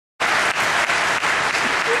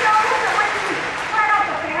She knows that when you plan out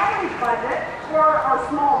the family's budget or our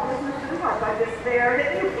small businesses, our budgets there,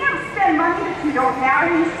 that you can't spend money that you don't have,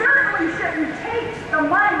 and you certainly shouldn't take the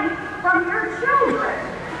money from your children.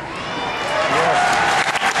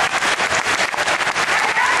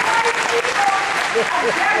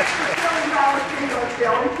 Against the $1 trillion stimulus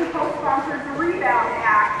bill, and she co-sponsored the Rebound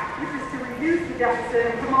Act, which is to reduce the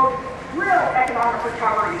deficit and promote real economic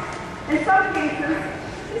recovery. In some cases,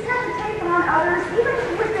 she's had to take on others, even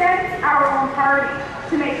within our own party,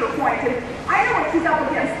 to make her point. And I know what she's up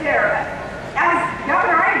against there. As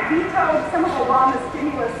governor, I vetoed some of Obama's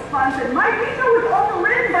stimulus funds, and my veto was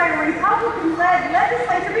overridden by a Republican-led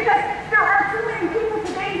legislature because there are too many people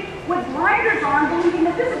today with blinders on, believing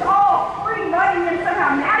that this is all free money and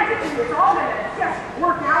somehow magically it's all going to just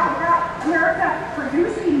work out without America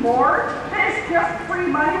producing more. That it's just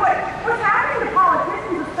free money. What's happening to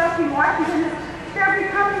politicians, especially in Washington, is they're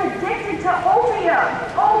becoming addicted to opium,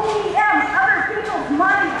 other people's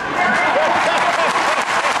money.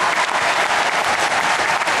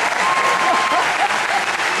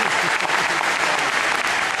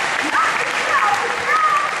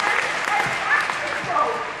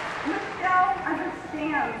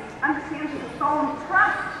 Understands the solemn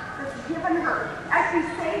trust that's given her as she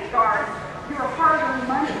safeguards your hard-earned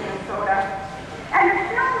money, Minnesota. And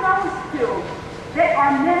Michelle knows, too, that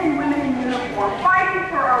our men and women in uniform fighting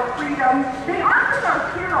for our freedom, they aren't just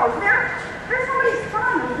our heroes. They're somebody's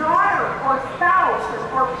son or daughter or spouse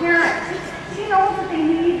or parent. She knows what they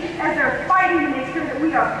need as they're fighting to make sure that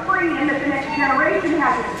we are free and that the next generation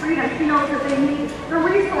has its freedom. She knows that they need the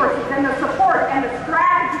resources and the support and the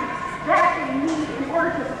strategies that they need in order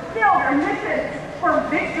to fulfill their mission for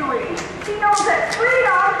victory. She knows that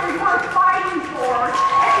freedom is worth fighting for, and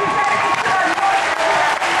she's got to make sure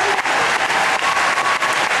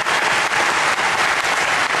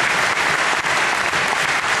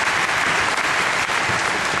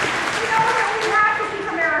she knows that we have to keep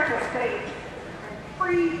America safe and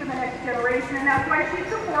free for the next generation, and that's why she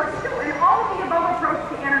supports still an all-of-the-above approach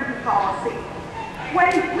to energy policy. When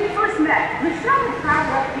we first met, Michelle had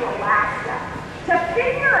traveled up to Alaska to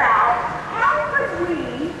figure out how could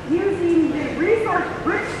we, using the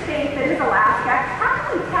resource-rich state that is Alaska, how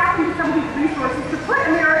can we tap into some of these resources to put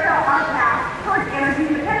America on a path towards energy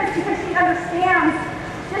independence, because she understands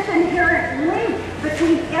this inherent link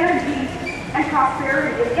between energy and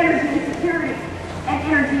prosperity, and energy and security, and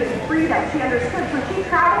energy and freedom. She understood, so she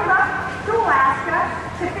traveled up to Alaska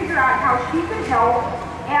to figure out how she could help.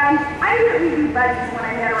 And I knew that we'd be buddies when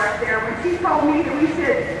I met her up there. When she told me that we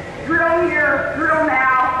should drill here, drill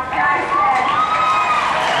now, and I said,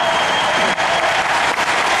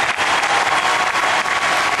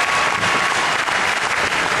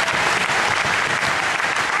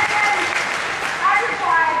 and then I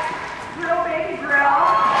replied, drill, baby, drill.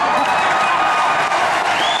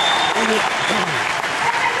 And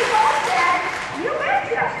then we both said, you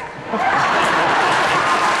betcha.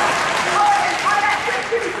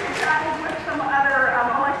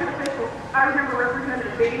 I remember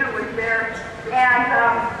Representative Boehner was there, and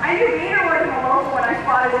I knew Boehner wasn't a local when I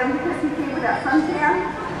spotted him because he came with that suntan.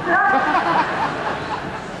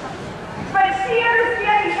 But she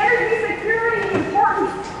understands energy security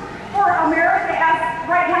importance for America as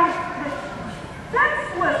right now the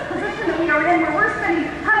senseless position that we are in, where we're spending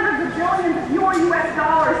hundreds of billions of your U.S.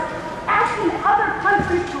 dollars asking other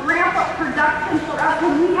countries to ramp up production for us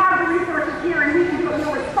when we have the resources here and we can do it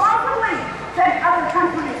more responsibly than other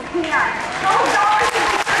countries can. Those dollars should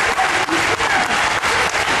be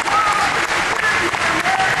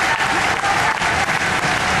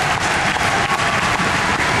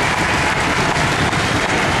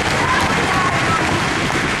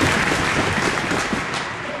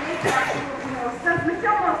since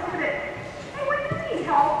Michelle wants to it, hey, when you need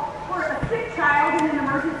help for a sick child in an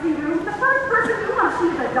emergency room, the first person you want to see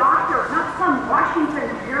is a doctor, not some Washington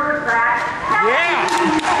bureaucrat. Yeah.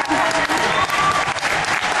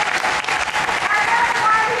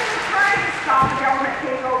 The government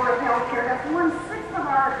takeover of healthcare. That's 1/6 of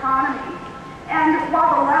our economy. And while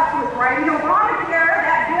the left was writing Obamacare,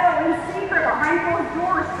 that bill in secret behind closed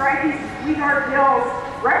doors, striking sweetheart bills,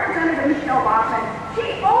 Representative Michelle Bachmann,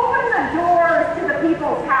 she opened the doors to the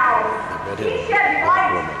people's house. She shed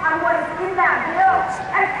light on what is in that bill.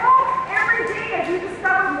 And folks, every day as you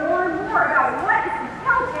discover more and more about what is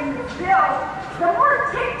held in this bill, the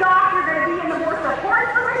more ticked off you're going to be and the more support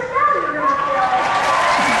for Michelle you're going to feel.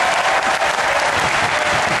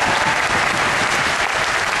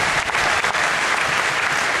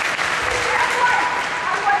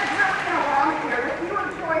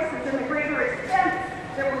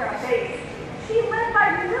 She led by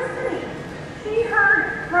listening. She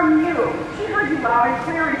heard from you. She heard you loud and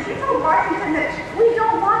clear, and she told Washington that we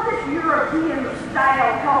don't want this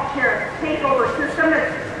European-style healthcare takeover system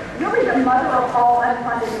that's really the mother of all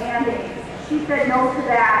unfunded mandates. She said no to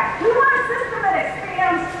that. We want a system that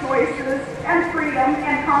expands choices and freedom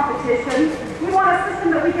and competition. We want a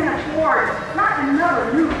system that we can afford, not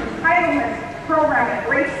another new entitlement program that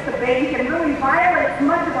breaks the bank and really violates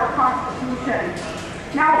much of our Constitution.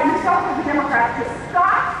 Now, Michelle told the Democrats to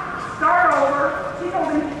start over. She told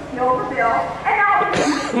them to kill the bill, and now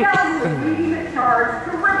it's Michelle who is leading the charge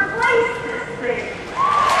to replace this thing.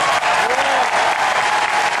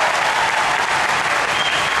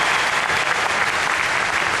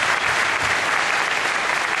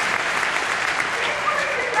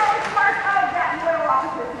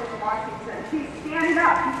 She's standing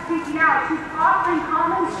up, she's speaking out, she's offering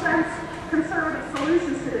common sense conservative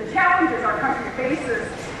solutions to the challenges our country faces.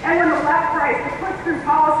 And when the left tries to push through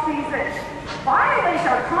policies that violate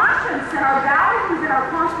our conscience and our values and our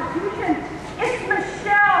Constitution, it's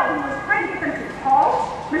Michelle who is trying to get them to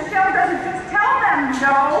halt. Michelle doesn't just tell them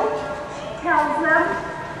no, she tells them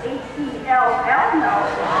H-E-L-L no.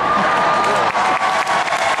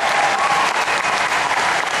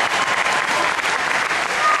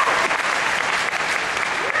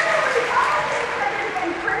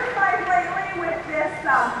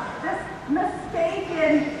 This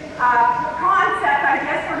mistaken concept, I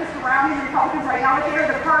guess, for the surrounding Republicans right now, that they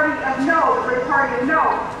are the party of no, the party of no.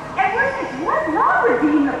 And we're thinking, what's wrong with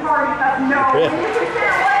being the party of no? And you can say,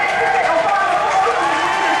 what is it? Obama,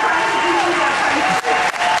 they're trying to do that kind of thing.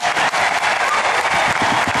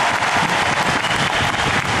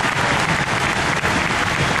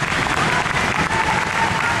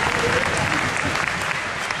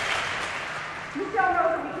 Michelle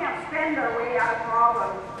knows that we can't spend our way out of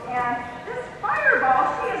problems. And this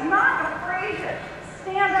fireball, she is not afraid to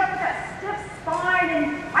stand up with that stiff spine. And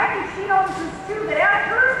I think she notices too that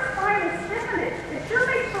as her spine is stiffened, it sure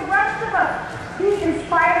makes the rest of us be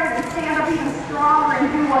inspired and stand up even stronger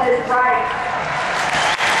and do what is right.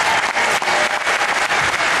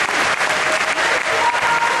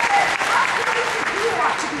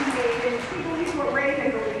 She believes what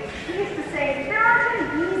Reagan believes. He used to say, there aren't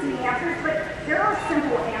any easy answers, but there are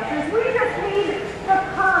simple answers. We just need the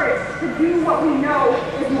courage to do what we know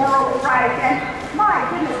is morally right. And my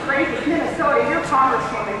goodness gracious, Minnesota, your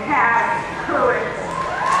congresswoman has courage.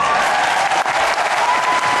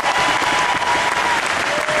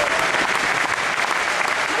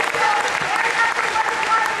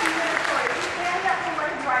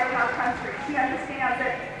 She understands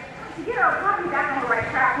that to get our economy back on the right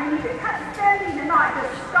track, we need to cut spending and not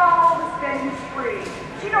just stall the spending spree.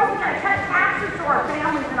 She knows we got to cut taxes so our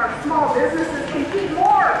families and our small businesses can keep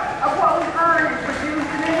more of what we earn and produce,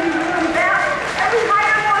 and then we reinvest. And we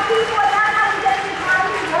hire more people, and that's how we get the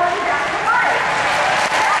economy rolling back to life.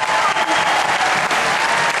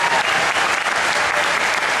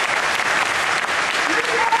 We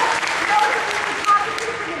know that we need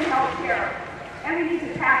competition in healthcare. And we need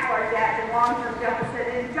to tackle our debt and long-term deficit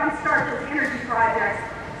and jumpstart those energy projects.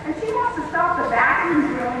 And she wants to stop the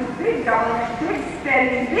backroom drilling, big government, big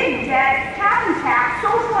spending, big debt, cap and tax,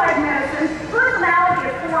 socialized medicine, personality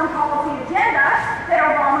of foreign policy agenda that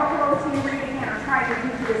Obama, Pelosi, and Reagan are trying to do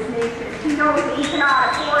to this nation. She knows that we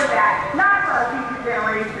cannot afford that, not for our future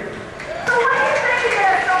generations.